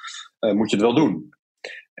natuurlijk. Moet je het wel doen.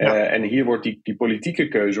 Ja. En hier wordt die politieke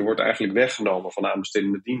keuze wordt eigenlijk weggenomen van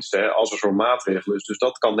aanbestedende diensten als er zo'n maatregel is. Dus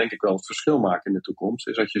dat kan denk ik wel het verschil maken in de toekomst.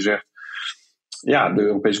 Is dat je zegt, de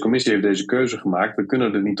Europese Commissie heeft deze keuze gemaakt, we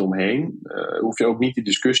kunnen er niet omheen. Hoef je ook niet die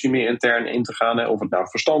discussie meer intern in te gaan, of het nou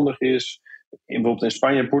verstandig is. Bijvoorbeeld in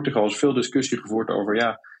Spanje en Portugal is veel discussie gevoerd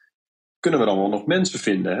over, kunnen we dan wel nog mensen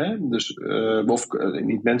vinden? Hè? Dus,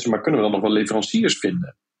 niet mensen, maar kunnen we dan nog wel leveranciers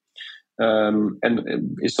vinden?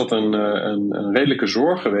 En is dat een redelijke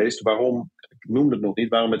zorg geweest waarom, ik noemde het nog niet,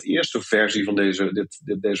 waarom het eerste versie van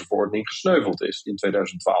deze verordening gesneuveld is in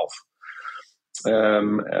 2012.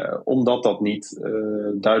 Omdat dat niet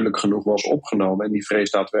duidelijk genoeg was opgenomen en die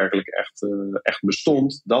vrees daadwerkelijk echt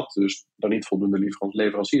bestond, dat dus dan niet voldoende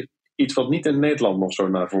leveranciers. Iets wat niet in Nederland nog zo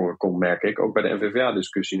naar voren komt, merk ik. Ook bij de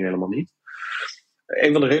NVVA-discussie helemaal niet.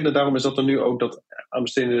 Een van de redenen daarom is dat er nu ook dat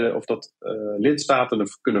aanbestedingen of dat lidstaten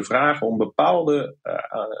kunnen vragen om bepaalde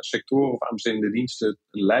sectoren of aanbestedende diensten,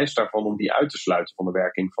 een lijst daarvan, om die uit te sluiten van de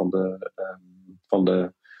werking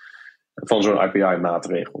van zo'n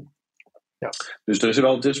IPI-maatregel. Ja. Dus er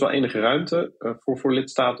is wel enige ruimte voor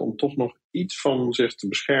lidstaten om toch nog iets van zich te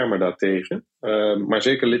beschermen daartegen. Maar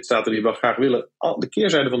zeker lidstaten die wel graag willen. De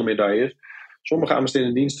keerzijde van de medaille is, sommige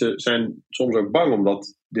aanbestedende diensten zijn soms ook bang om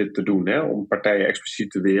dit te doen. Hè? Om partijen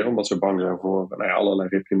expliciet te weren, omdat ze bang zijn voor allerlei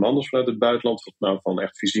reprimandes vanuit het buitenland. Van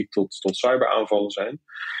echt fysiek tot cyberaanvallen zijn.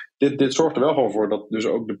 Dit zorgt er wel gewoon voor dat dus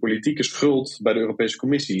ook de politieke schuld bij de Europese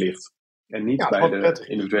Commissie ligt. En niet bij de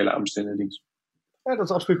individuele aanbestedende dienst. Ja, dat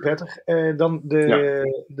is absoluut prettig. Dan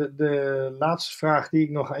de laatste vraag die ik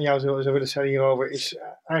nog aan jou zou willen stellen hierover is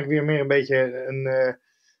eigenlijk weer meer een beetje een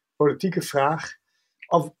politieke vraag.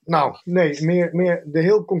 Meer de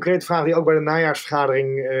heel concrete vraag die ook bij de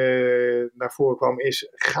najaarsvergadering naar voren kwam is: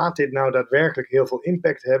 gaat dit nou daadwerkelijk heel veel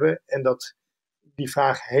impact hebben? En die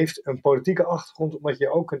vraag heeft een politieke achtergrond, omdat je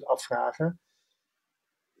ook kunt afvragen: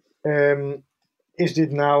 is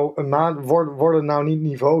dit nou worden nou niet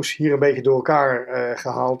niveaus hier een beetje door elkaar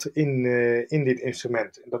gehaald in dit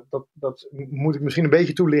instrument? Dat moet ik misschien een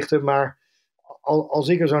beetje toelichten, maar als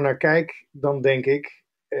ik er zo naar kijk, dan denk ik,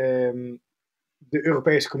 de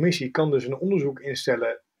Europese Commissie kan dus een onderzoek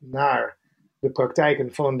instellen naar de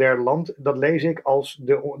praktijken van een derde land. Dat lees ik als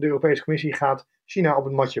de Europese Commissie gaat China op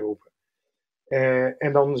het matje roepen.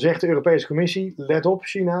 En dan zegt de Europese Commissie: let op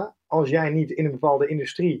China, als jij niet in een bepaalde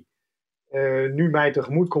industrie nu mij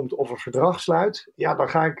tegemoet komt of een verdrag sluit, ja, dan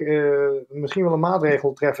ga ik misschien wel een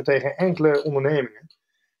maatregel treffen tegen enkele ondernemingen.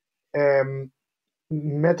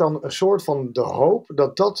 Met dan een soort van de hoop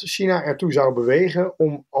dat China ertoe zou bewegen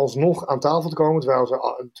om alsnog aan tafel te komen,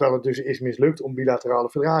 terwijl het dus is mislukt om bilaterale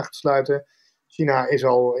verdragen te sluiten. China is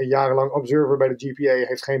al jarenlang observer bij de GPA,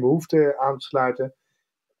 heeft geen behoefte aan te sluiten.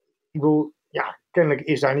 Ik bedoel, ja, kennelijk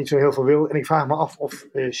is daar niet zo heel veel wil. En ik vraag me af of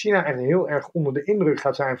China echt heel erg onder de indruk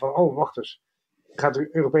gaat zijn van, wacht eens, gaat de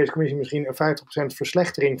Europese Commissie misschien een 50%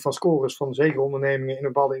 verslechtering van scores van zekere ondernemingen in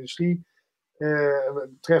een bepaalde industrie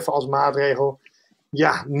treffen als maatregel.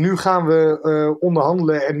 Ja, nu gaan we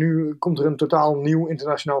onderhandelen en nu komt er een totaal nieuw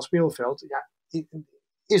internationaal speelveld. Ja,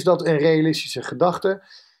 is dat een realistische gedachte?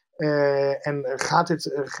 En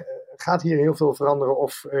gaat hier heel veel veranderen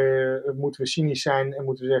of moeten we cynisch zijn en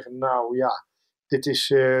moeten we zeggen, nou ja, dit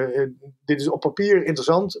is op papier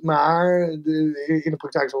interessant, maar in de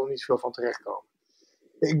praktijk zal er niet zoveel van terechtkomen.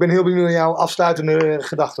 Ik ben heel benieuwd naar jouw afsluitende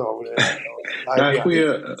gedachten over.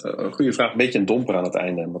 Goede vraag. Een beetje een domper aan het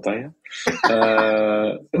einde, Matanja.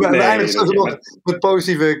 We eindigen nog met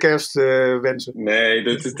positieve kerstwensen. Nee,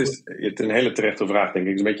 het is een hele terechte vraag, denk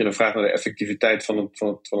ik. Het is een beetje een vraag naar de effectiviteit van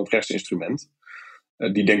het rechtsinstrument.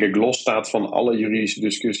 Die denk ik losstaat van alle juridische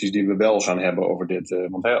discussies die we wel gaan hebben over dit.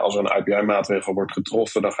 Want als er een IPI-maatregel wordt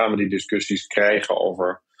getroffen, dan gaan we die discussies krijgen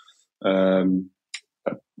over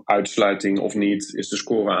uitsluiting of niet. Is de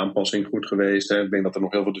scoreaanpassing goed geweest? Ik denk dat er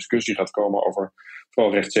nog heel veel discussie gaat komen over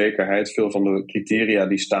vooral rechtszekerheid. Veel van de criteria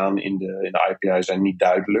die staan in de IPI zijn niet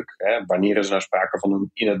duidelijk. Wanneer is er nou sprake van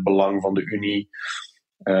in het belang van de Unie?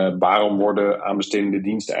 Waarom worden aanbestedende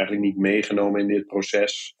diensten eigenlijk niet meegenomen in dit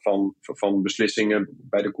proces van beslissingen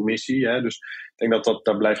bij de commissie? Dus ik denk dat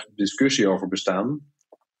daar blijft discussie over bestaan.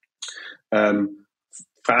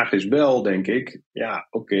 Vraag is wel, denk ik,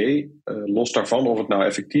 los daarvan of het nou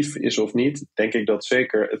effectief is of niet, denk ik dat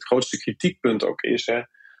zeker het grootste kritiekpunt ook is.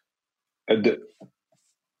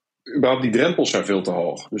 Überhaupt die drempels zijn veel te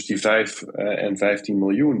hoog. Dus die 5 en 15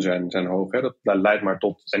 miljoen zijn hoog. Dat leidt maar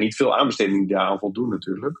tot. Er zijn niet veel aanbestedingen die daaraan voldoen,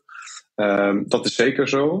 natuurlijk. Dat is zeker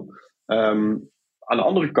zo. Aan de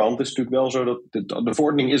andere kant is het natuurlijk wel zo dat de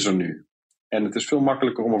verordening is er nu. En het is veel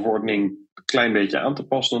makkelijker om een verordening een klein beetje aan te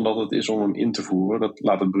passen dan dat het is om hem in te voeren. Dat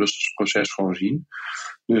laat het Brusselse proces gewoon zien.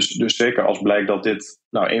 Dus zeker als blijkt dat dit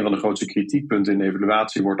een van de grootste kritiekpunten in de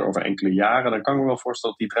evaluatie wordt over enkele jaren, dan kan ik me wel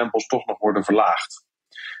voorstellen dat die drempels toch nog worden verlaagd.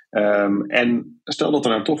 En stel dat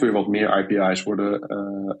er nou toch weer wat meer IPI's worden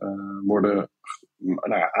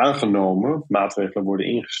aangenomen, maatregelen worden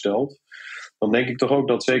ingesteld, dan denk ik toch ook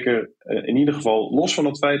dat zeker in ieder geval, los van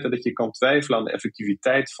het feit dat je kan twijfelen aan de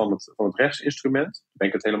effectiviteit van het rechtsinstrument, daar ben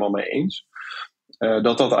ik het helemaal mee eens,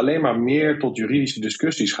 dat alleen maar meer tot juridische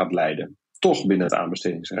discussies gaat leiden. Toch binnen het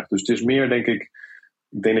aanbestedingsrecht. Dus het is meer, denk ik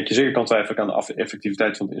dat je zeker kan twijfelen aan de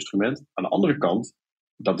effectiviteit van het instrument. Aan de andere kant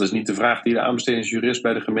dat is niet de vraag die de aanbestedingsjurist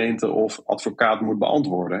bij de gemeente of advocaat moet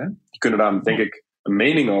beantwoorden. Hè? Die kunnen daar denk ik een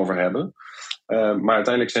mening over hebben. Maar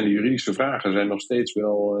uiteindelijk zijn de juridische vragen nog steeds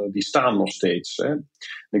wel, die staan nog steeds. Hè? En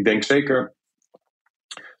ik denk zeker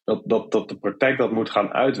dat de praktijk dat moet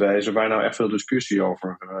gaan uitwijzen waar nou echt veel discussie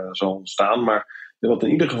over zal ontstaan. Maar wat in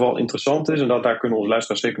ieder geval interessant is, en daar kunnen onze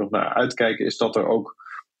luisteraars zeker nog naar uitkijken, is dat er ook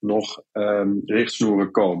nog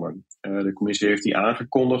richtsnoeren komen. De commissie heeft die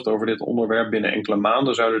aangekondigd over dit onderwerp. Binnen enkele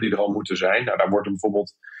maanden zouden die er al moeten zijn. Nou, daar wordt er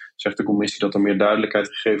bijvoorbeeld, zegt de commissie, dat er meer duidelijkheid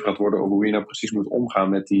gegeven gaat worden over hoe je nou precies moet omgaan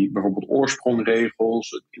met die bijvoorbeeld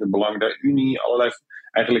oorsprongregels, in het belang der Unie,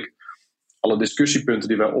 eigenlijk alle discussiepunten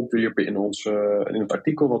die wij opwierpen in het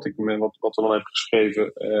artikel wat we dan hebben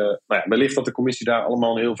geschreven. Wellicht dat de commissie daar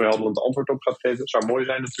allemaal een heel verhelderend antwoord op gaat geven. Dat zou mooi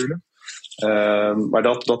zijn natuurlijk. Maar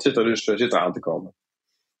dat zit er dus aan te komen.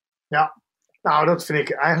 Ja, nou dat vind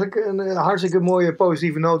ik eigenlijk een hartstikke mooie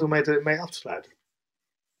positieve noot om mee af te sluiten.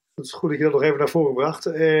 Het is goed dat je dat nog even naar voren bracht.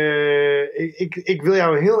 Ik wil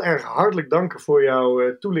jou heel erg hartelijk danken voor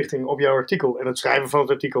jouw toelichting op jouw artikel en het schrijven van het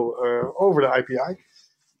artikel over de IPI.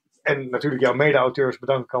 En natuurlijk jouw mede-auteurs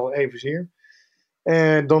bedank ik al evenzeer.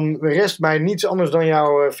 Dan rest mij niets anders dan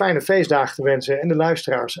jou fijne feestdagen te wensen. En de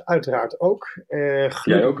luisteraars uiteraard ook.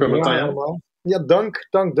 Jij ook, Matanja. Ja, dank.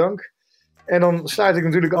 En dan sluit ik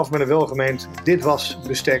natuurlijk af met een welgemeend. Dit was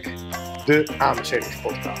Bestek, de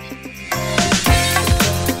aanbestedingspodcast.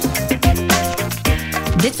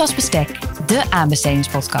 Dit was Bestek, de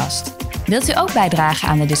aanbestedingspodcast. Wilt u ook bijdragen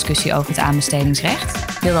aan de discussie over het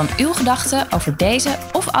aanbestedingsrecht? Deel dan uw gedachten over deze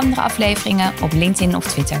of andere afleveringen op LinkedIn of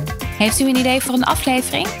Twitter. Heeft u een idee voor een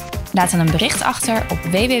aflevering? Laat dan een bericht achter op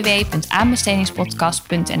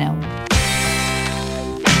www.aanbestedingspodcast.nl.